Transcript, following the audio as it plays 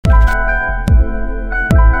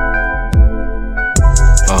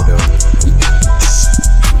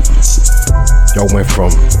Y'all went from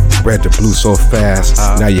red to blue so fast.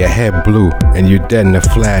 Now your head blue and you're dead in a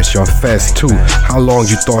flash. Y'all fast too. How long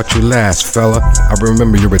you thought you last, fella? I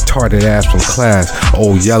remember your retarded ass from class.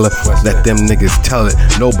 Old Yeller, let them niggas tell it.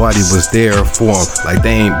 Nobody was there for them. Like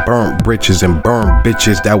they ain't burnt britches and burnt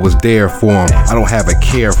bitches that was there for them. I don't have a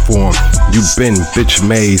care for them. You been bitch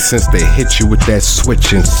made since they hit you with that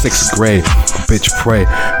switch in 6th grade. Bitch pray,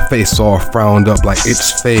 face all frowned up like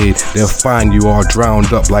it's fade. They'll find you all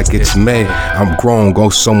drowned up like it's May. I'm grown, go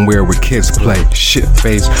somewhere where kids play. Shit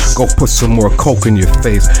face, go put some more coke in your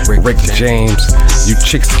face. Rick James, you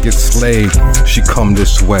chicks get slayed. She come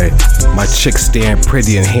this way. My chick stand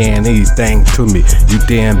pretty and hand anything to me. You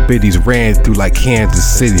damn biddies ran through like Kansas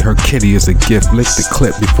City. Her kitty is a gift. Lick the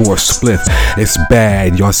clip before a split. It's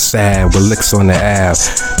bad, you're sad with licks on the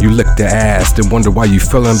ass. You lick the ass, then wonder why you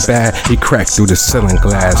feeling bad. He cracked through the ceiling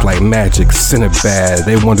glass like magic, Cinnabad.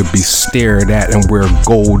 They want to be stared at and wear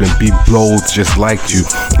gold and be blowed just like you.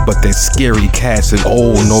 But they scary cats and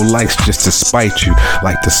old, no likes just to spite you.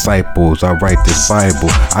 Like disciples, I write this Bible.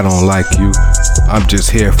 I don't like you. I'm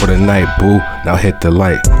just here for the night, boo. Now hit the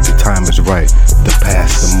light. The time is right to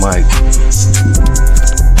pass the mic.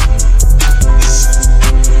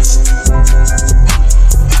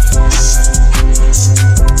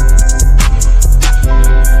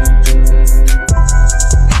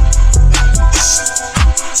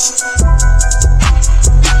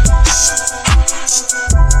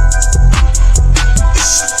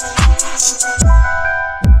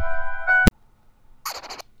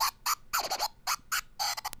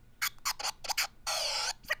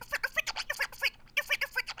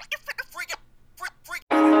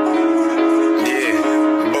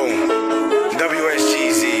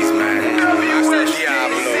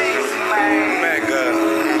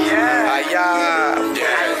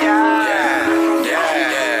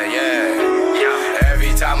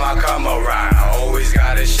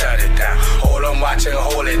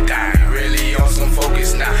 Hold it down, really on some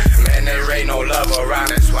focus now. Man, there ain't no love around,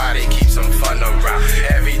 that's why they keep some fun around.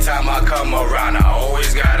 Every time I come around, I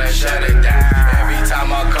always gotta shut it down. Every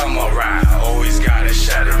time I come around, I always gotta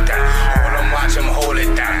shut it down. Hold them, watch them hold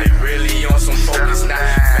it down, they really on some focus now.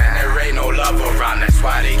 Man, there ain't no love around, that's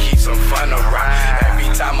why they keep some fun around.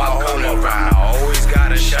 Every time I come around, I always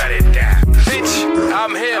gotta shut it down. Bitch,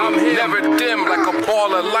 I'm him, never dim like a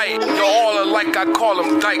ball of light. You're all alike, I call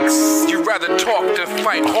them dykes. You rather talk than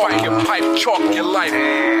fight, hawk your pipe, chalk your life.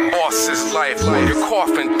 Boss is life, your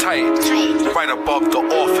coffin tight, right above the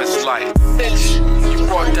office light. Bitch, you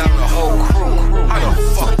brought down the whole crew. How the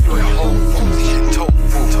fuck you a whole funky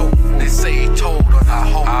tofu? They say he told on our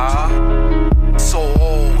home. So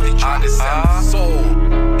old, he tried to sell his soul,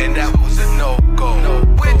 and that was a no-go.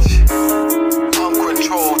 Which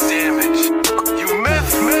uncontrolled damage. You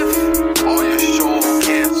myth, all your show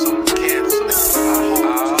cancel.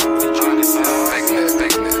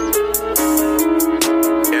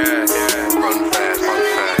 Run fast.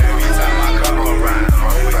 Every time I come around, I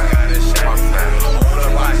always gotta shut it down. Hold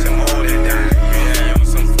on, watch them hold it down. Really on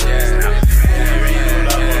some fast now. There ain't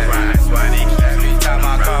no love around. That's why they keep every time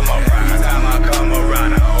I come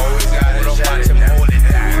around, I always gotta shut it down. Hold it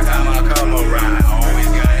down. Every time I come around, I always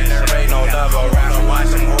gotta shut it down. There ain't no love around. Watch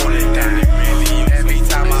them hold it down. Every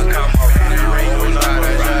time I come around, there ain't no love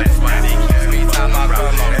around. That's why they keep every time I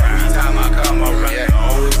come around, I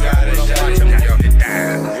always gotta shut it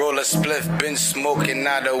down. Roll a spliff, been smoking,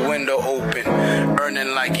 now the window open.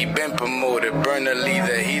 Earning like he been promoted. Burn the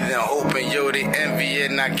leather, heathen hoping. Yo, they envy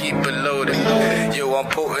it, and I keep it loaded. Yo, I'm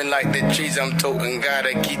potent like the trees I'm toting.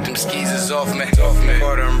 Gotta keep them skeezers off me.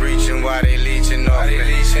 Caught them reaching while they leeching off me.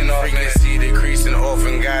 Frequency decreasing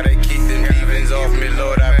often. Gotta keep them demons off me.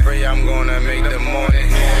 Lord, I pray I'm gonna make the morning.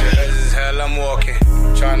 Cause it's hell I'm walking.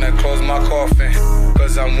 Tryna close my coffin,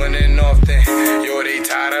 cause I'm winning often. Yo, they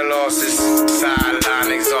tired of losses.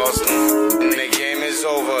 Sideline exhausting. The game is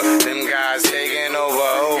over. Them guys taking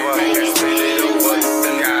over. Spin it over.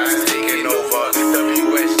 Them guys taking over.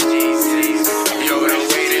 WSGCs. Yo, the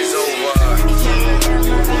wait is over.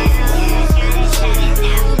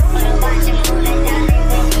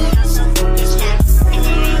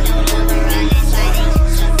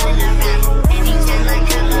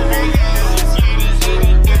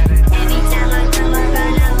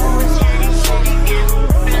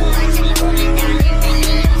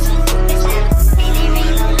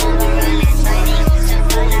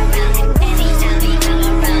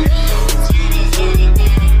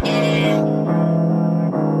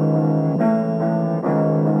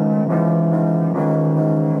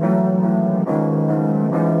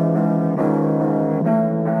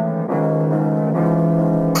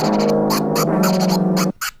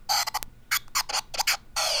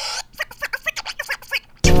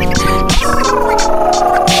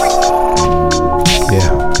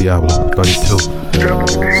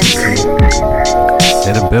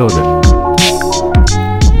 in the building.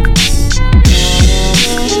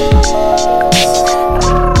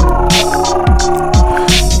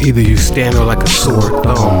 Either you stand there like a sore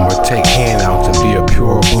thumb, or take handouts and be a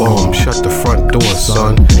pure bum. Shut the front door,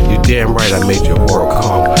 son. You damn right I made your whore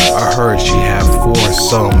come. I heard she had 4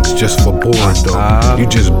 sons just for boredom. You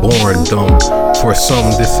just born dumb. For some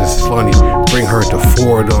this is funny. Bring her to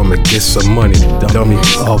Fordham and get some money, dummy.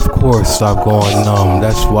 Of course I've gone numb.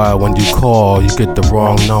 That's why when you call you get the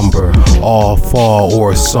wrong number. All fall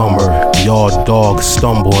or summer, y'all dogs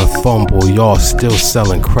stumble and fumble. Y'all still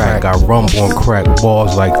selling crack. I rumble and crack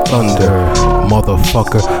balls like thunder.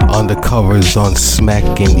 Motherfucker, undercovers on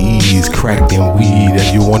smacking ease, cracking weed,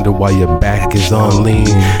 and you wonder why your back is on lean.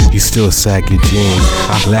 You still sag your jeans.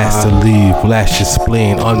 Last to leave, blast your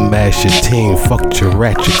spleen, unmash your team, fucked your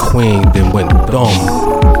ratchet queen, then went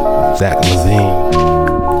dumb. Zach Levine.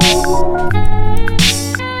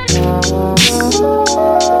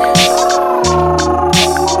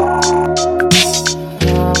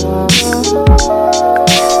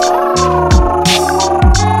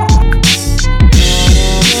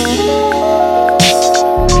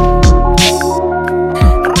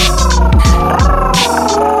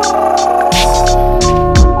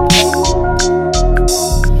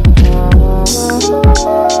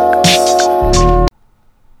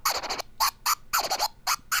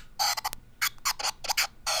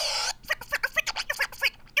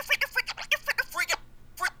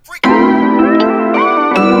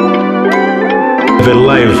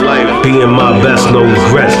 Life, being my best, no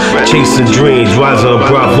regrets. Chasing dreams, rising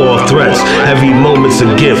above all threats. Every moment's a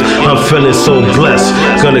gift, I'm feeling so blessed.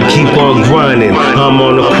 Gonna keep on grinding, I'm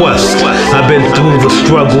on a quest. I've been through the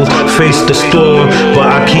struggles, faced the storm, but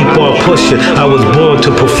I keep on pushing. I was born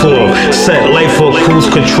to perform. Set life on cruise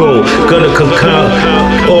control. Gonna conquer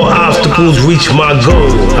all obstacles, reach my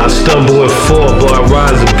goal. I stumble and fall, but I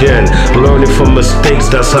rise again. Learning from mistakes,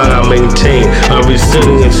 that's how I maintain. I'm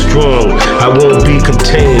resilient and strong, I won't be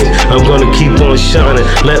contained. I'm gonna keep on shining,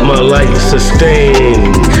 let my light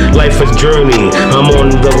sustain. Life a journey, I'm on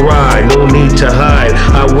the ride, no need to hide.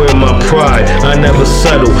 I wear my pride, I never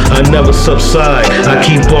settle, I never subside. I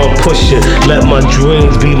keep on pushing, let my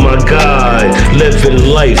dreams be my guide. Living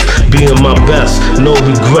life, being my best, no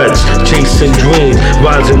regrets. Chasing dreams,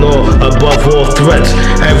 rising all above all threats.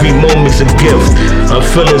 Every moment's a gift, I'm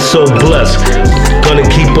feeling so blessed. Gonna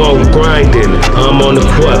keep on grinding, I'm on the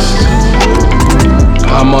quest.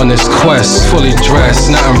 I'm on this quest, fully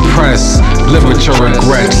dressed, not impressed. Live with your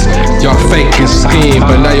regrets. Y'all fake and scheme,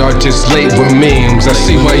 but now y'all just late with memes. I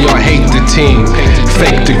see why y'all hate the team.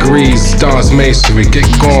 Fake degrees, stars masonry, get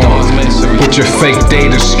gone. With your fake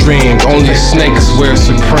data stream, only snakes wear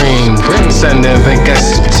supreme. Send the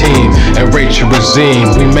Vegas team and rate your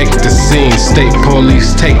regime. We make the scene, state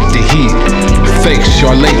police take the heat. Fakes,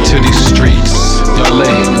 y'all late to these streets. Y'all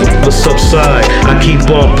late. Never subside, I keep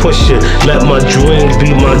on pushing, let my dreams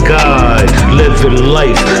be my guide. Living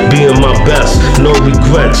life, being my best, no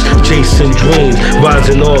regrets. Chasing dreams,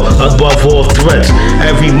 rising all above all threats.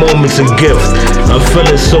 Every moment's a gift, I'm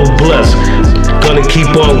feeling so blessed. Gonna keep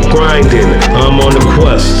on grinding, I'm on the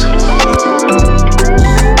quest.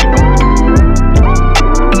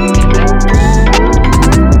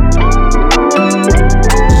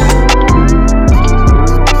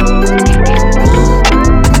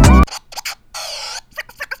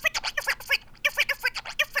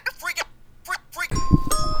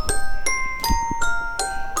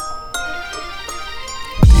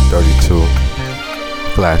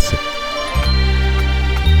 Classic.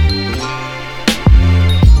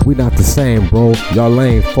 We not the same, bro. Y'all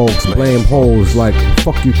lame folks blame hoes like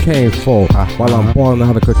fuck you came for. While I'm balling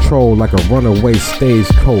out of control like a runaway stage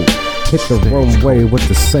coat. Hit the runway with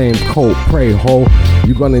the same coat. Pray ho,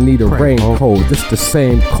 you gonna need a raincoat. This the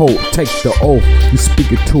same coat, take the oath. You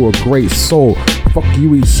speaking to a great soul. Fuck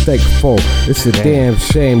you eat steak for. It's a damn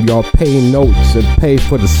shame y'all pay notes and pay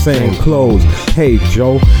for the same clothes. Hey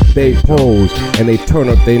Joe, they pose and they turn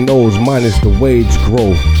up their nose minus the wage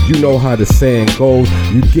growth. You know how the saying goes,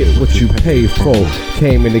 you get what you pay for.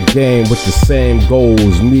 Came in the game with the same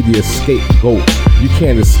goals, media scapegoats. You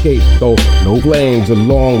can't escape though, no flames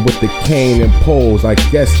along with the cane and poles. I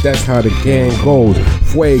guess that's how the game goes.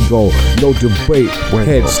 Fuego, no debate.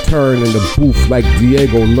 Heads turn in the booth like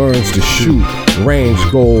Diego learns to shoot. Range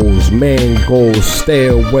goals, man goals, stay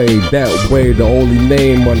away. That way, the only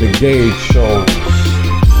name on the gauge shows.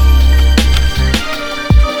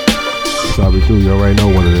 That's how we do, you already know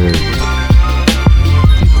what it is.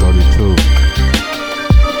 T32.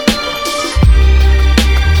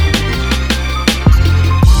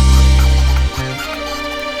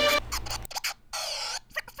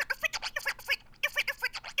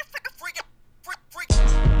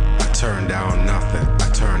 turned down nothing. I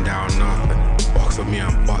turned down nothing. Box of me,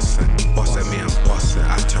 I'm bustin'. Bust at me, I'm bustin'.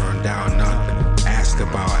 I turned down nothing. Ask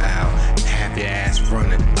about Al. Have your ass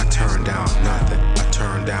running. I turned down nothing. I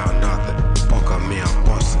turned down nothing. Buck of me, I'm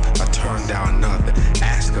bustin'. I turned down nothing.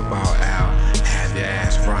 Ask about Al. Have your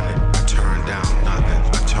ass running. I turned down nothing.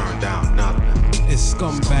 I turned down nothing. It's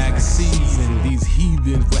scumbag season. These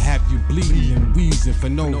heathens will have you bleeding and wheezing for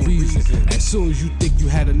no reason. As soon as you think you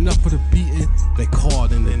had enough of the beating, they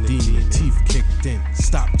called in the demon. Teeth kicked in.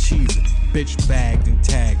 Stop cheesing. Bitch bagged and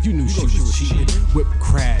tagged. You knew she was cheating. Whip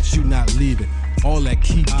crash. You not leaving. All that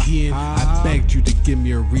keying, I begged you to give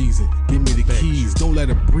me a reason. Give me the keys, don't let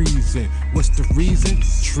it breeze in. What's the reason?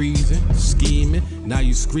 Treason, scheming. Now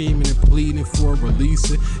you screaming and pleading for a release.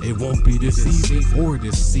 It won't be this season or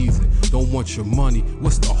this season. Don't want your money,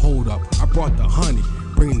 what's the hold up? I brought the honey,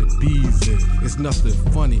 bringing the bees in. It's nothing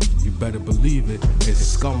funny, you better believe it.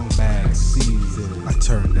 It's scumbag season. I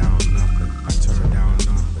turned down nothing. I turned down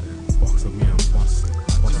nothing. Box of me, I'm bustin'.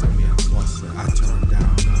 Box of me, I'm bustin'. I turned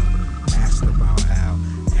down nothing. Asked about Al,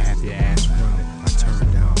 have your ass running. I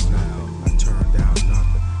turned down nothing. I turned down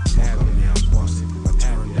nothing. Have me, I'm busted. I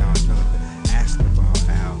turned down nothing. Asked about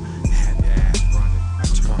Al, have your ass running. I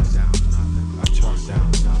turned down nothing. I turned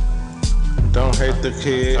down nothing. Don't hate the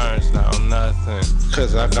kid, Turns down nothing.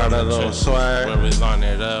 cause I got a little swag. Where we run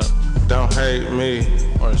it up. Don't hate me,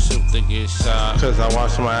 Or shoot to get shot. cause I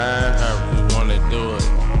wash my ass. However we wanna do it.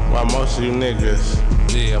 While most of you niggas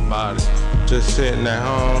Be about it. just sitting at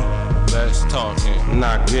home, Let's talking.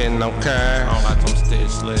 not getting no I don't cash. got them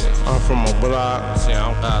stitch lips. I'm from a block See,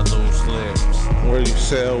 I don't got loose lips. where you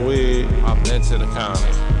sell weed I've been to the county.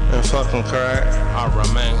 and fucking crack. I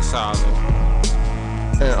remain solid.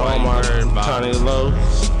 And all you my worried about tiny it?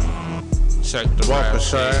 loads, Check the walker rap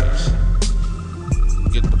straps. sheet.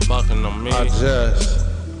 Get the bucking on me. I just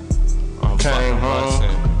I'm came fucking home,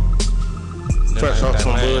 bustin'. fresh Then off ain't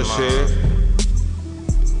some that lame, bullshit.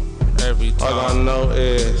 Every All I time. know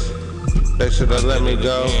is they should've let me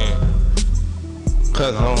go,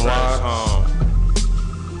 cause I'm Fresh wild.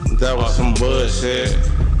 home. That was some bullshit.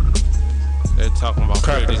 They talking about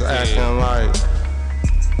pretty Crackers kid. acting like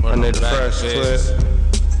I need a fresh clip,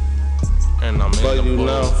 And I'm in but the you booth.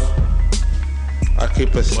 know I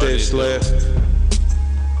keep a stitch do? slip.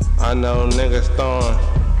 I know niggas throwing.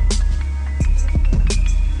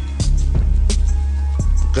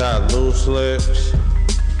 Got loose lips.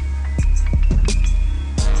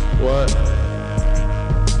 What?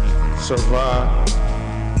 Survive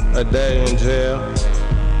a day in jail.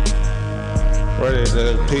 Ready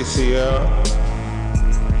to PCL.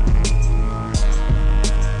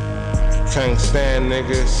 Can't stand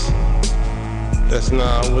niggas that's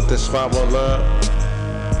not with the squabble up.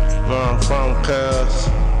 Where I'm from, cuz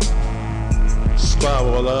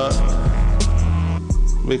squabble up.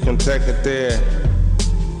 We can take it there.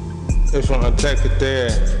 If you wanna take it there,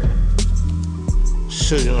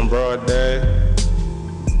 shoot you in broad day.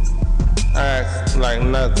 Act like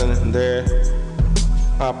nothing there.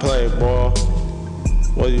 I play ball.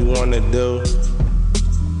 What you wanna do?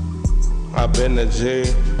 I been a G.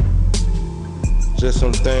 Just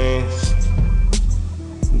some things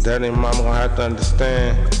daddy and mama gonna have to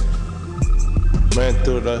understand. Been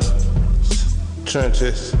through the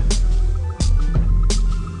trenches.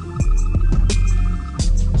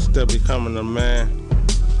 Still becoming a man.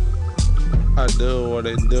 I do what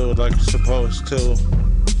they do like you're supposed to.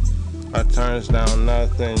 I turns down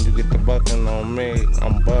nothing. You get the bucking on me,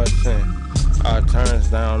 I'm busting. I turns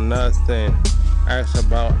down nothing. Ask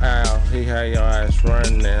about Al, he had your ass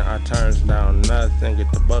running. I turns down nothing.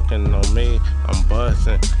 Get the bucking on me, I'm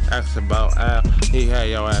busting. Ask about Al, he had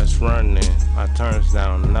your ass running. I turns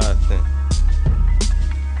down nothing.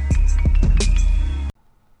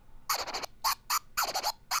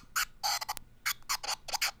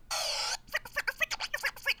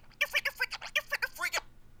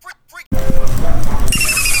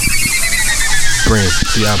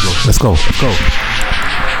 Diablo. Let's go.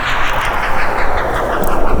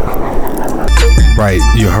 Right,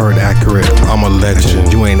 you heard accurate. I'm a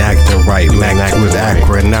legend. You ain't acting right. Mac was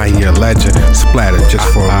accurate. Now he a legend. Splattered just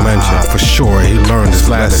for a mention. For sure, he learned his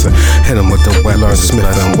lesson. Hit him with the weapon. Smith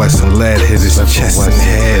and Wesson lead hit his chest and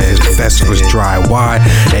head. His vest was dry. Why?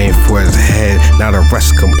 Aim for his head. Now the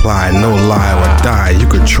rest comply. No lie or die. You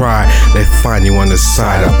could try. They find you on the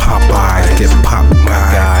side of Popeye. Get popped, my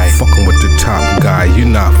guy. Fucking with the top guy. You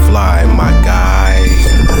not fly, my guy.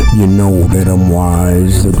 You know that I'm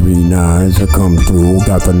wise. The green eyes that come through.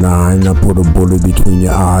 Got the 9. I put a bullet between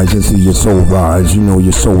your eyes and see your soul rise. You know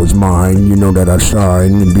your soul is mine. You know that I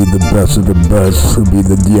shine and be the best of the best. To be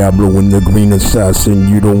the Diablo and the green assassin.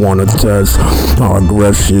 You don't wanna test our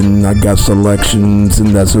aggression. I got selections, and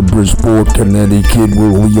that's a Bridgeport, Connecticut,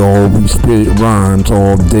 where we spit rhymes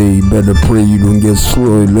all day. Better pray you don't get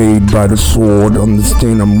laid by the sword.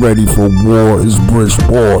 Understand I'm ready for war. It's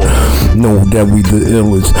Bridgeport. Know that we the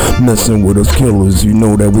illest. Messing with us killers. You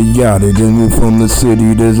know that we got it. And we're from the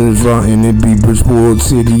city that is rotten. It be Bridgeport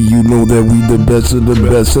City. You know that we the best of the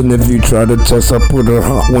best. And if you try to test, I put a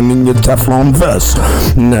hot one in your Teflon vest.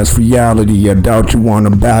 And that's reality. I doubt you wanna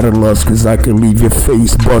battle us, cause I can leave your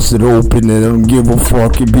face busted open. And I don't give a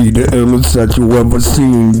fuck. It be the illest that you ever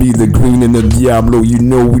seen. Be the green and the Diablo. You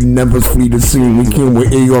know we never flee the scene. We came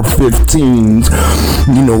with AR-15s.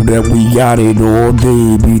 You know that we got it all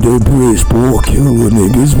day. Be the Bridgeport killer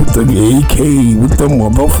niggas with the AK, with the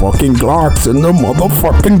motherfucking Glocks and the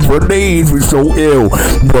motherfucking grenades. We so ill,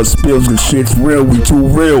 but spills the shit's real. We too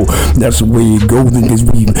real. That's the way it goes. Cause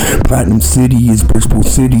we Platinum City is Bridgeport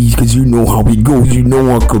City. Cause you know how we go. You know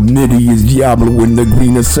our committee is Diablo and the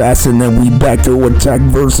green assassin. And we back to attack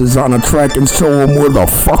verses on a track and show them where the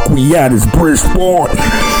fuck we at. Is Bridgeport.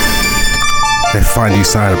 They find you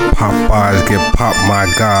side of Popeyes, get popped, my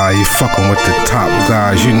guy. You fucking with the top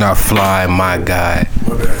guys, you not fly, my guy.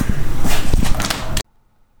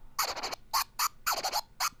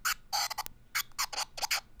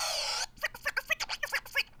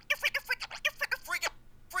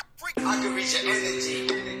 I can reach your energy.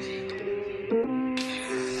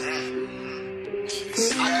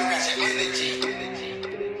 I can reach your energy.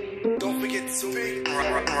 Don't forget to speak.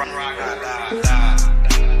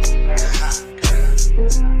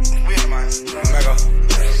 Weird man. Mega.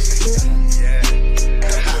 Yeah.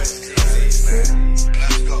 Let's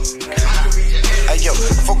go. Hey yo,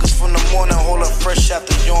 focus from the morning, hold up fresh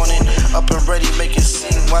after yawning. Up and ready, make it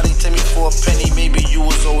sing. Why they tell me for a penny? Maybe you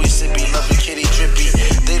was always sippy, loving kitty drippy.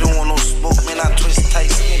 They don't want no smoke, man. I twist tight,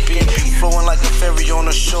 skimpy. Flowing like a ferry on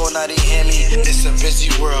the shore, now they hear me. It's a busy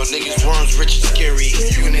world, niggas worms rich and scary.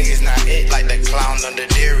 You niggas not it, like the clown under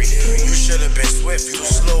dairy. You should've been swift, you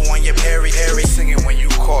slow on your parry. Singing when you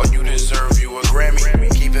caught, you deserve you a Grammy.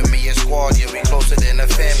 Keeping me a squad, yeah, we closer than a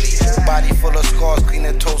family. Body full of scars,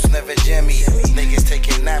 cleaning toast, never jammy. Niggas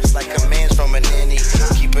taking naps like a man's from a nanny.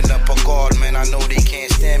 Keeping up a guard, man, I know they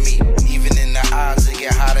can't stand me. Even in the odds, it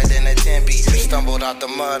get hotter than a Tempe. Stumbled out the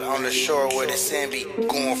mud on the shore where the sand be.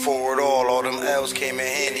 Going forward all them L's came in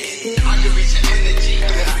handy. I can reach your energy,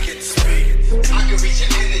 don't forget to speak. I can reach your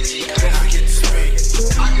energy, don't forget to speak.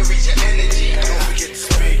 I can reach your energy, don't forget to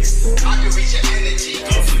speak. I can reach your energy,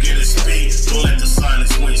 don't forget to speak. Don't let the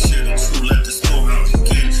silence win shit or true. Let the story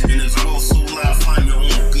begin. In this world so loud, find your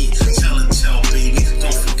own beat. Tell, baby.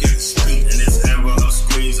 Don't forget to speak. In this era of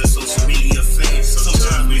screens and social media fame,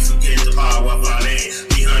 sometimes we forget the power of our name.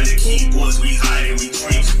 Behind the keyboards, we hide and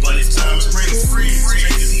retreat. But it's time to break free.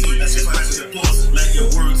 Let's get back to the boss. Let your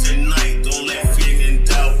words ignite. Don't let fear and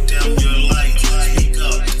doubt dim your light. Speak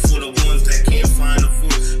up for the ones that can't find a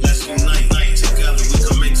voice. Let's unite. Together we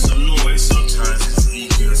can make some noise. Sometimes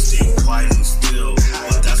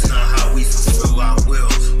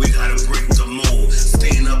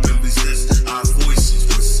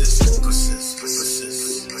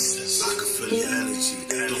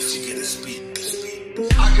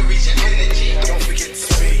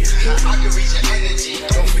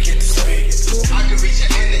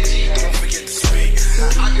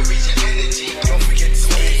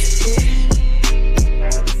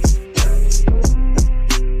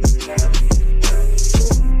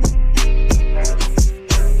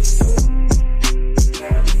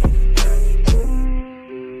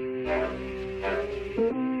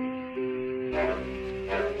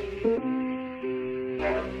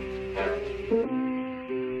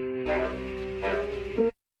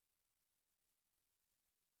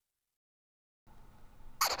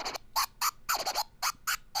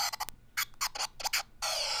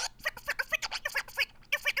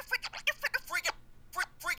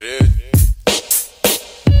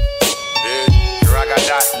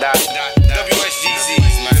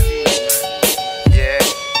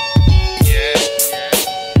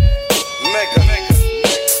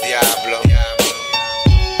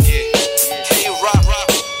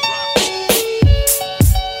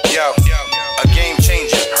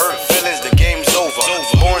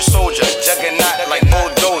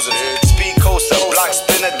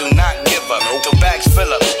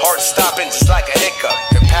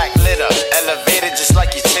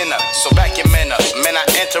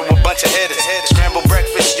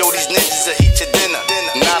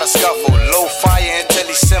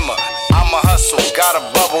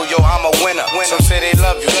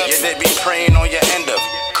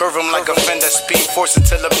Curve him like a fender, speed force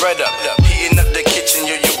until the bread up. Heating up the kitchen,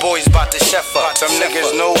 your boys bout to chef up. Some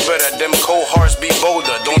niggas know better, them cold hearts be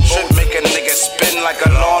bolder. Don't trip, make a nigga spin like a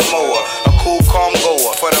lawnmower. A cool calm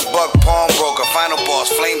goer, for the buck palm broker. Final boss,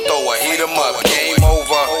 flamethrower, heat him up, game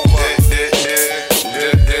over.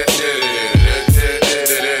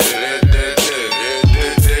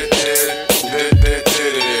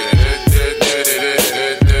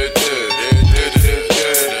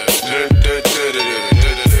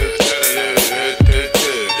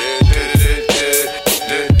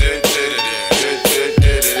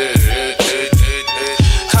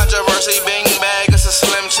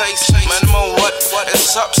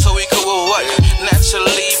 Up so we could with what?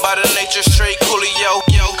 Naturally, by the nature straight coolio.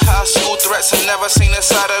 High school threats, I never seen a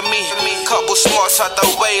side of me. Couple smarts out the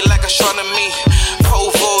way like astronomy.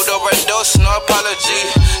 Provoed overdose, no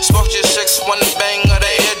apology. Smoke your 6-1 bang of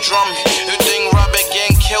the eardrum. You think Robert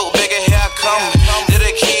getting killed, bigger here I come. Did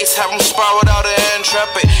the keys have them spiraled out and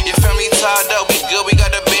intrepid? Your family tied up, we good, we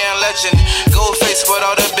got the band legend. Gold face with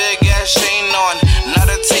all the big ass chain on.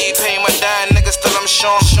 Not a T-Pain, my dying nigga still I'm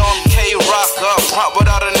Sean. K-Rock up, front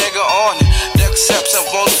without a nigga on. The exception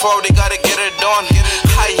phones forward, they gotta get it done.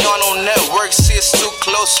 High on network, see it's too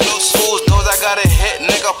close. Fools, those I gotta hit,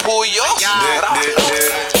 nigga, pull your.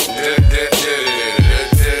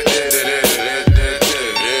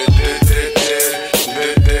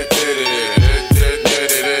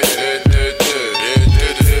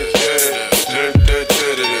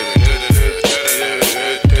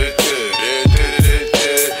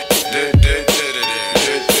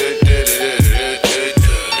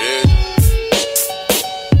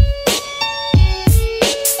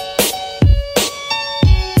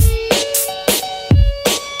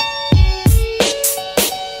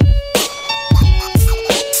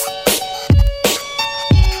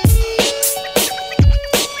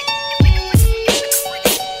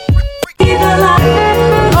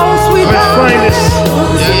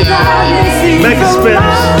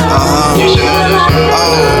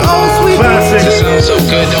 So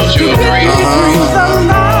good, don't you agree?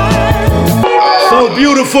 So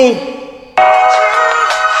beautiful.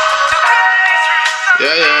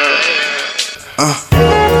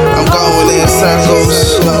 I'm going in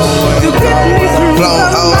circles. Blown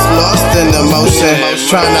O's, lost in emotion.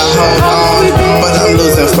 Trying to hold on, but I'm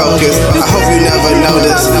losing focus. I hope you never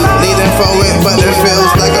notice. Leading forward, but it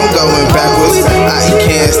feels like I'm going backwards. I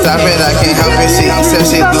can't stop it, I can't help it. She said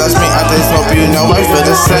she loves me, I just hope you know I feel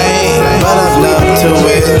the same. But I'm numb to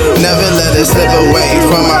it. Never let it slip away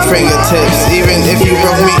from my fingertips. Even if you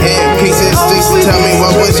broke me in pieces, just tell me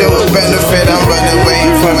what was your benefit. I'm running away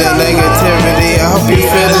from the negativity. I hope you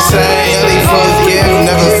feel the same. Really forgive,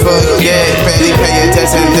 never forget. Barely pay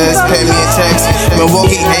attention, just pay me a text.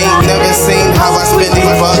 Milwaukee ain't never seen how I spend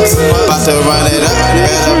these bucks. About to run it up,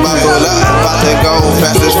 better buckle up. About to go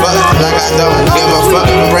fast as fuck, like I don't give a fuck.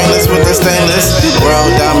 Brainless with the stainless.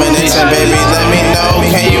 World domination, baby, let me know.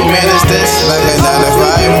 Can you manage this? Like a 9 to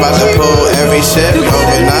 5, about to pull every ship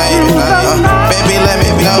overnight. Baby, let me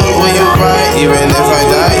know when you ride. Even if I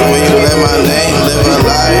die, will you let my name live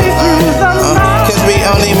alive? Cause we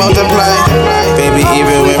only multiply. Baby,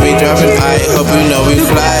 even when we dropping, I hope you know we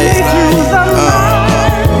fly.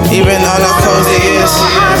 Even on the coziest,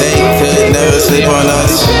 they could never sleep on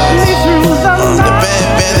us. The bed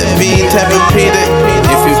better be Tempur-Pedic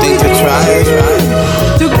if you think to try it.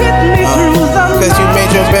 Cause you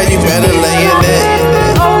made your bed, you better lay in it.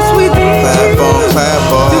 Clap on,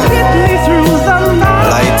 clap on.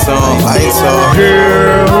 Lights on, lights on.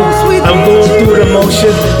 Girl, I'm going through the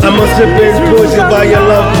motion. I must have been poisoned by your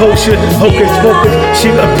love potion. Hocus pocus, she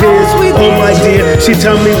appears. Oh my dear, she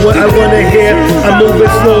tell me what I wanna hear. I'm moving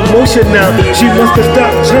slow motion now. She must have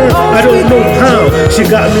stopped time, I don't know how. She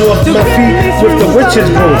got me off my feet with the witch's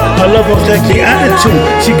broom. I love her sexy attitude.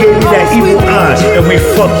 She gave me that evil eye, and we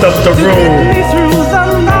fucked up the room.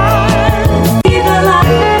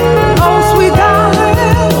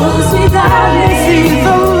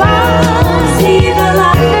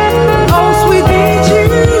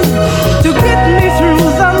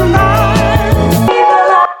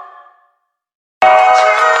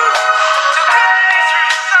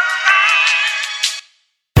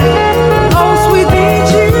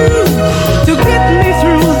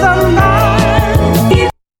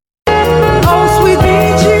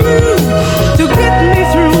 To get me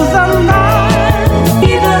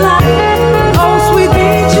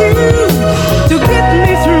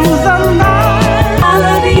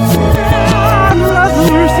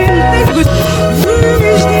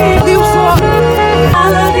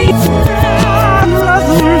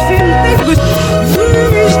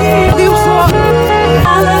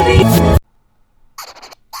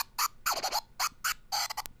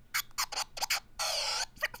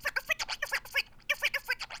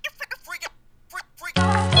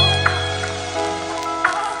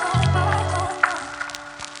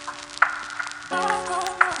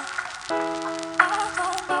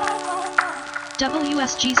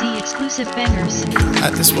USGZ exclusive bangers. I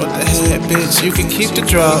just want the head, bitch. You can keep the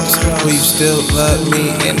drugs. Will you still love me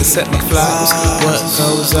and accept my flaws? What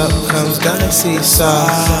goes up comes down and seesaw.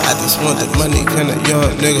 I just want the money, can a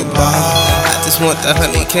young nigga ball? I just want the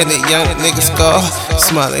honey, can a young nigga score?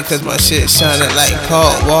 Smiling cause my shit shining like Paul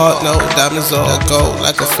Wall. No diamonds all gold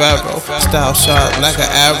like a pharaoh. Style sharp like an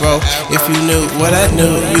arrow. If you knew what I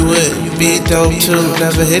knew, you would be dope too.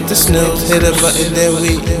 Never hit the snooze, hit a button, then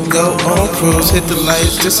we go on cruise. Hit the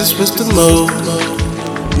lights just to switch the mood.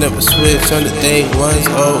 Never switch on the day ones,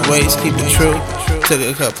 always keep it true. Took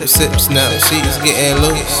a couple sips, now she's getting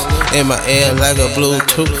loose. In my ear like a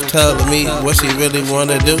Bluetooth, telling me what she really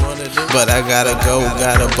wanna do. But I gotta go,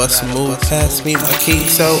 gotta bust a move. Pass me my key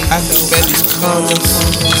so I can spend these commas.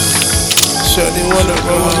 Shorty wanna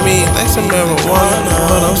roll with me like some marijuana,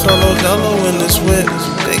 but I'm solo dolo in this whip.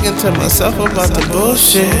 Thinking to myself about the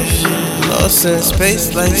bullshit. Lost in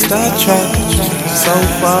space like Star Trek. So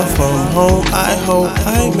far from home, I hope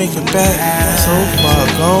I make it back. So far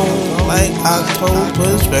gone, like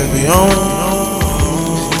October's very own.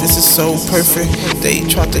 This is so perfect, they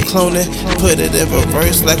tried to clone it. Put it in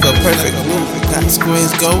reverse like a perfect loop. Got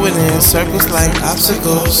squares going in circles like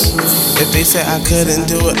obstacles. If they said I couldn't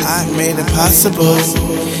do it, I made it possible.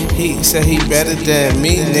 He said he better than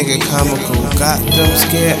me, nigga comical. Got them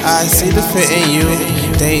scared, I see the fit in you.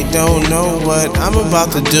 They don't know what I'm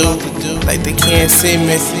about to do. Like they can't see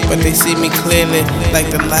me, but they see me clearly. Like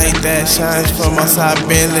the light that shines from outside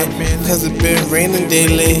barely. Cause it been raining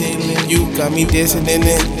daily. You got me dancing in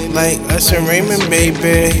it like Usher Raymond,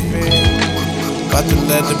 baby. About to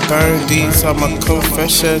let it burn, these are my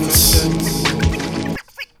confessions.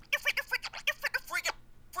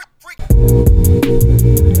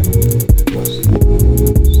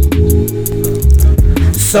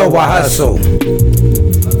 So I hustle.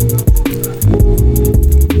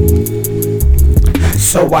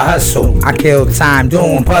 So I hustle, I kill time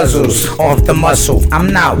doing puzzles off the muscle.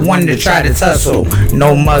 I'm not one to try to tussle,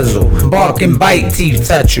 no muzzle. Bark and bite, teeth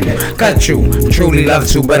touch you, cut you. Truly love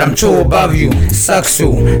to, but I'm too above you. Sucks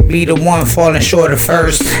to be the one falling short of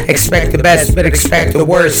first. Expect the best, but expect the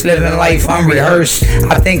worst. Living life unrehearsed.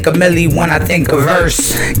 I think a milli when I think a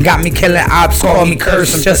verse. Got me killing ops, call me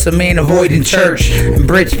curse. I'm just a man avoiding church. And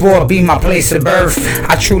Bridgeport be my place of birth.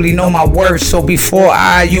 I truly know my worth, so before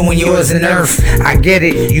you and yours and earth, I get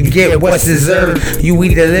it, you get what's deserved. You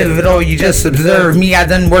either live it or you just observe. Me, I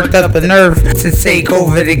done worked up a nerve to take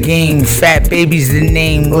over the game. Fat baby's the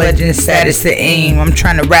name, legend status the aim. I'm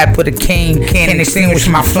trying to rap with a cane, can't extinguish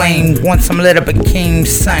my flame. Once I'm lit up a king,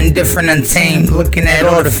 something different untamed. Looking at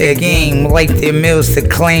all the fair game, like their meals to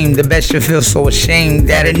claim. The best should feel so ashamed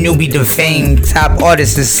that a newbie defamed. Top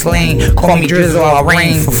artist is slain, call me drizzle, I'll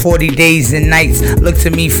rain. For 40 days and nights, look to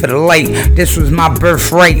me for the light. This was my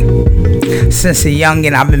birthright. Since a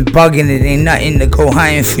youngin', I've been bugging it. Ain't nothing to go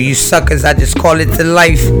hunting for you suckers, I just call it to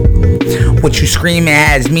life. What you screaming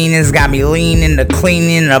has meanings, got me leaning to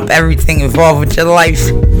cleaning up everything involved with your life.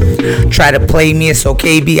 Try to play me, it's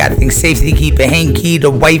okay, B. I think safety keep a hanky to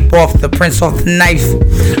wipe off the prints off the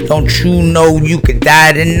knife. Don't you know you could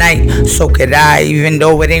die tonight? So could I, even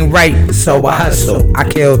though it ain't right. So I hustle, I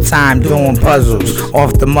kill time doing puzzles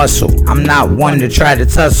off the muscle. I'm not one to try to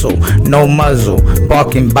tussle, no muzzle.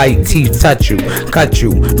 Bark and bite, teeth touch you, cut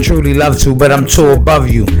you. Truly love to, but I'm too above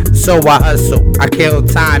you. So I hustle, I kill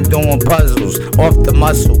time doing puzzles off the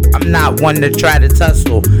muscle. I'm not one to try to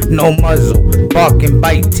tussle, no muzzle. Bark and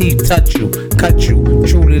bite, teeth touch you, cut you.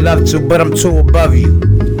 Truly love to, but I'm too above you.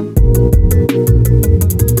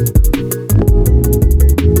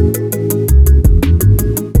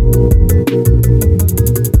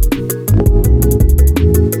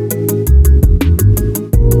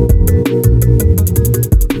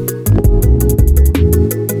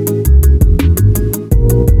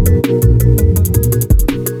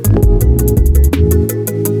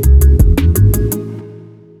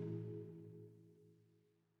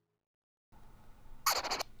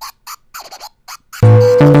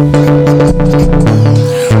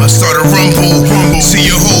 I start a rumble, see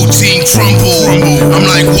your whole team crumble. I'm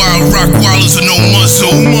like wild rock wallers with no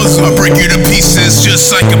muzzle. I break you to pieces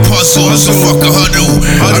just like a puzzle. So fuck a huddle.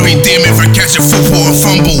 I be damn if I catch a football and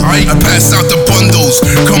fumble. I pass out the bundles,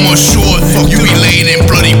 come on short. You be laying in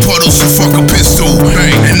bloody puddles, so fuck a pistol.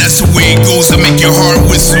 And that's the way it goes, I make your heart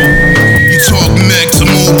whistle. You talk max,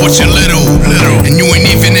 I'm old but you're little. And you ain't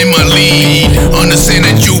even in my league. Understand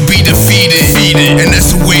that you'll be defeated. And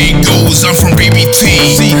that's the way it goes, I'm from BBT.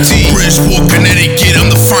 Bridgeport, Connecticut, I'm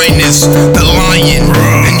the finest, the lion.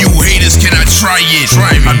 And you haters cannot try it.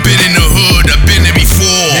 I've been in the hood, I've been there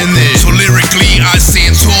before. So lyrically, I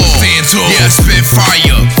stand tall. Yeah, I spit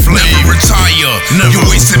fire, never retire. higher. You're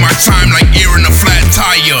wasting my time like air in a flat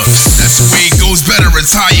tire. That's the way it goes, better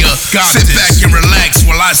retire. Sit back and relax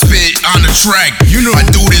while I spit on the track. You know I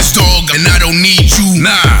do this, dog, and I don't need you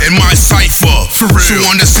in my cipher. For real. So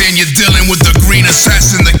understand you're dealing with the green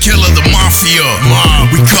assassin, the killer, the mafia.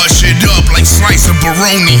 We cut shit up like slice of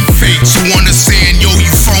baroni. So understand, yo,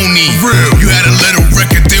 you phony. Real. You had a little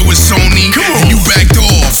record deal with Sony, and you backed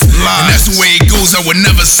off. And that's the way it goes, I would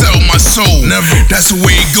never sell my soul. Never. That's the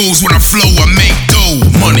way it goes when I flow, I make dough.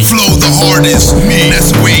 Money. Flow the hardest. Me.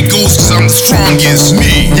 That's the way it goes, cause I'm the strongest.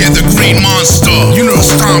 Me. Yeah, the green monster. You know,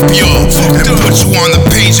 stomp ya and put you on the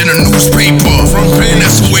page in the newspaper. And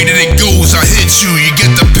that's the way that it goes, I hit you, you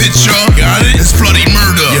get the picture. Got it? It's bloody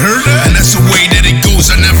murder. You heard that? And that's the way that it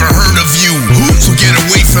goes, I never heard of you. So get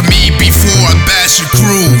away from me before I bash your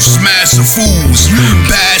crew. Smash the fools.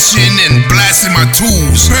 Bashing and blasting my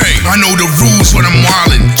tools. I know the rules when I'm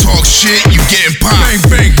wildin'. Talk shit, you getting popped. Bang,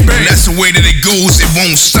 bang, bang. And that's the way that it goes, it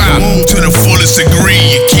won't stop. To the fullest degree,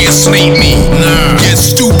 you can't sleep me. Get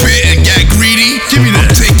stupid and get greedy. Give me that.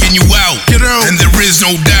 I'm taking you out. Get out. And there is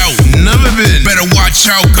no doubt. Never been. Better watch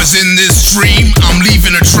out, cause in this stream, I'm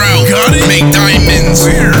leaving a drought. Got it? Make diamonds.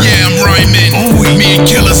 Yeah, I'm rhyming. Me and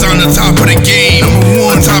Killer's on the top of the game.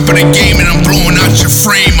 On top of the game, and I'm blowing out your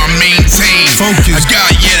frame. I maintain. Focus. I got,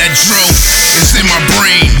 yeah, that dro. It's in my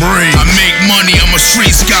brain. I make money, I'm a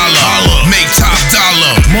street scholar. Make top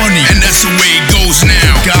dollar. Money. And that's the way it goes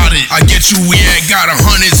now. Got it. I get you, yeah, got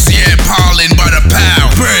 100s, yeah, piling by the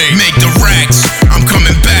pound. Make the racks. I'm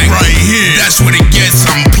coming back. Right here. That's what it gets.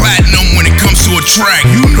 I'm platinum when it comes to a track.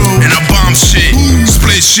 You know. And I bomb shit.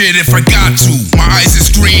 Split shit if I got to. My eyes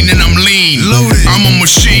is green and I'm lean. Loaded. I'm a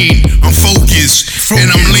machine. I'm focused.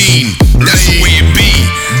 And I'm lean. That's the way it be.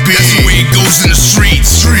 That's the way it goes in the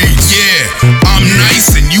streets. Yeah. I'm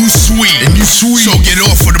nice and you sweet. So get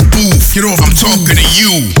off of the booth. I'm talking to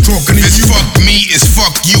you. If it's fuck me, it's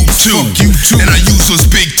fuck you too. And I use those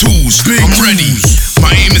big tools. I'm ready.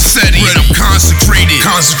 My aim is steady and I'm concentrated.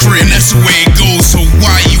 And that's the way it goes. So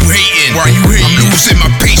why you hating? I'm losing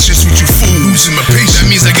my patience with you fools. That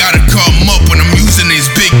means I gotta come up when I'm using these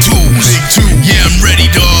big tools. Yeah, I'm ready,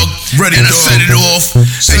 dog. And I set it off.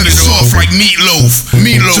 And you're soft like meatloaf.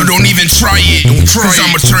 So don't even try it. Cause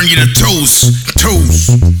I'ma turn you to toast.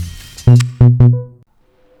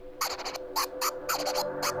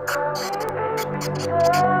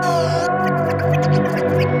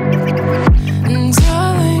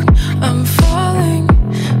 Darling, I'm falling,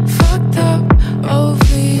 fucked up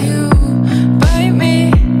over you. Bite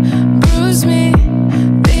me, bruise me,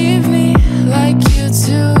 leave me like you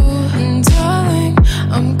do. Darling,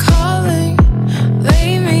 I'm calling,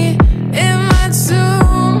 lay me in my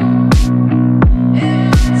tomb.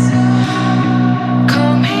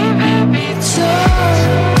 Call me baby,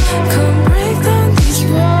 come break down these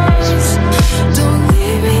walls. Don't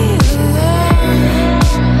leave me alone.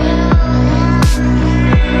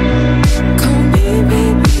 Call me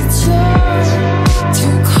baby,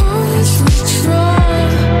 too cold as withdrawal.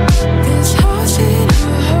 This house ain't a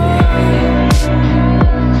home.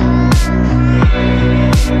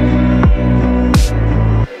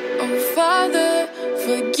 Oh Father,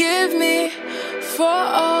 forgive me for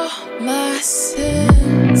all my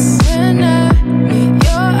sins. When I meet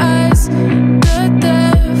your eyes, the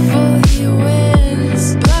devil he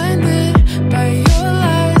wins. Blinded by your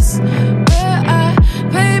lies, where I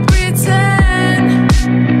play pretend.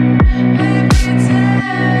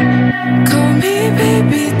 Call me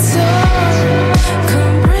baby,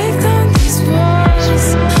 come break down these walls.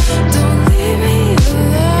 Don't leave me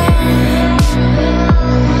alone.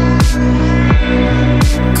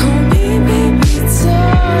 Call me baby,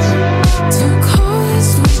 too cold as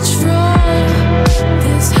withdrawal.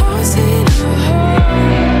 This house ain't a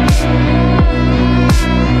home.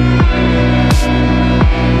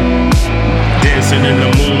 Dancing in the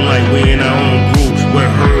moonlight, we in our own groove.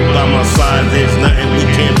 We're heard by my side, there's nothing we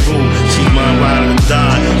can't prove. She's my ride or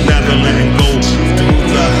die, never letting go. Through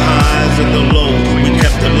the highs and the lows, we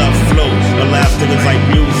kept the love flow. Her laughter is like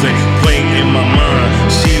music playing in my mind.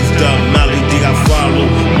 She's the melody I follow,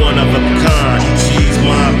 one of a kind. She's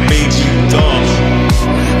my baby doll.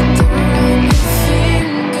 Around your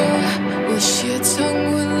finger, wish your tongue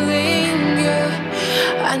would linger.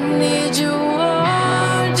 I need you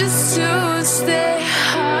warm just to stay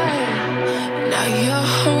high. Now you're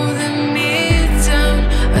holding me down.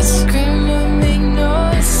 I scream but make no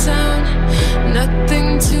sound. Nothing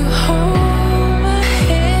to hold, my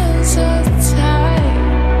hands are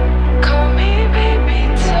tied. Call me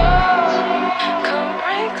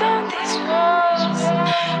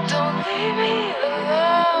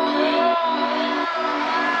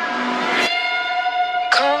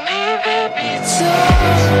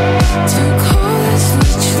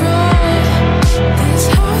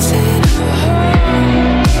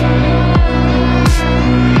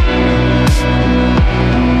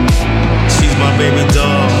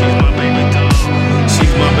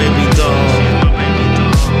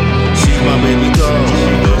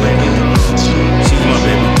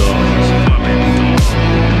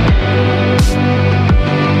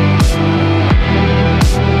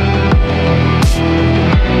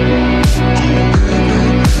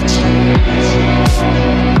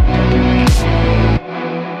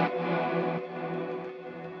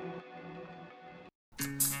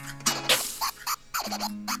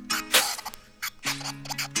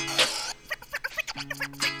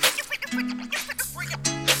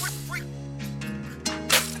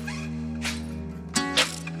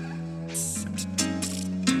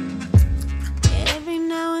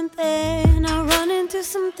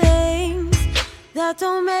that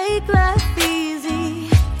don't make life easy.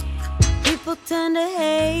 People tend to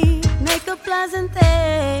hate, make a pleasant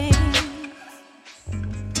thing.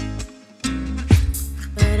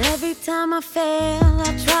 But every time I fail,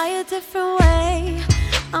 I try a different way.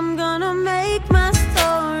 I'm gonna make my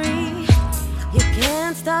story. You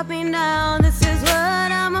can't stop me now, this is what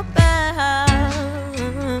I'm about.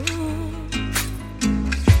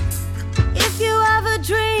 If you have a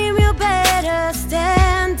dream, you better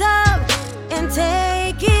stand up and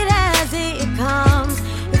take it as it comes.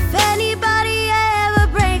 If anybody ever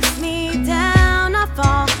breaks me down, I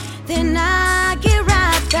fall, then I get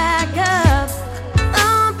right back up.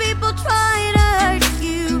 Some people try to hurt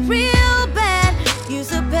you real bad, use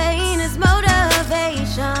the pain as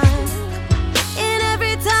motivation. And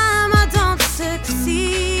every time I don't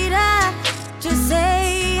succeed, I just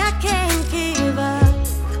say I can't give up.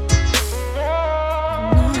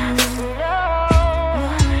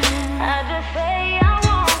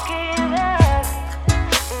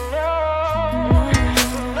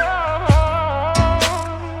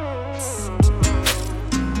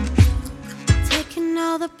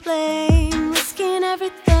 The blame, risking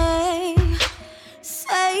everything.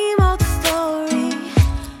 Same old story.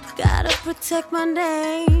 Gotta protect my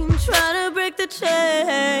name. Try to break the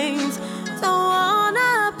chains. Don't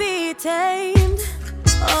wanna be tamed.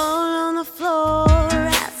 All on the floor,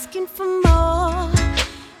 asking for more.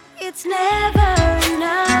 It's never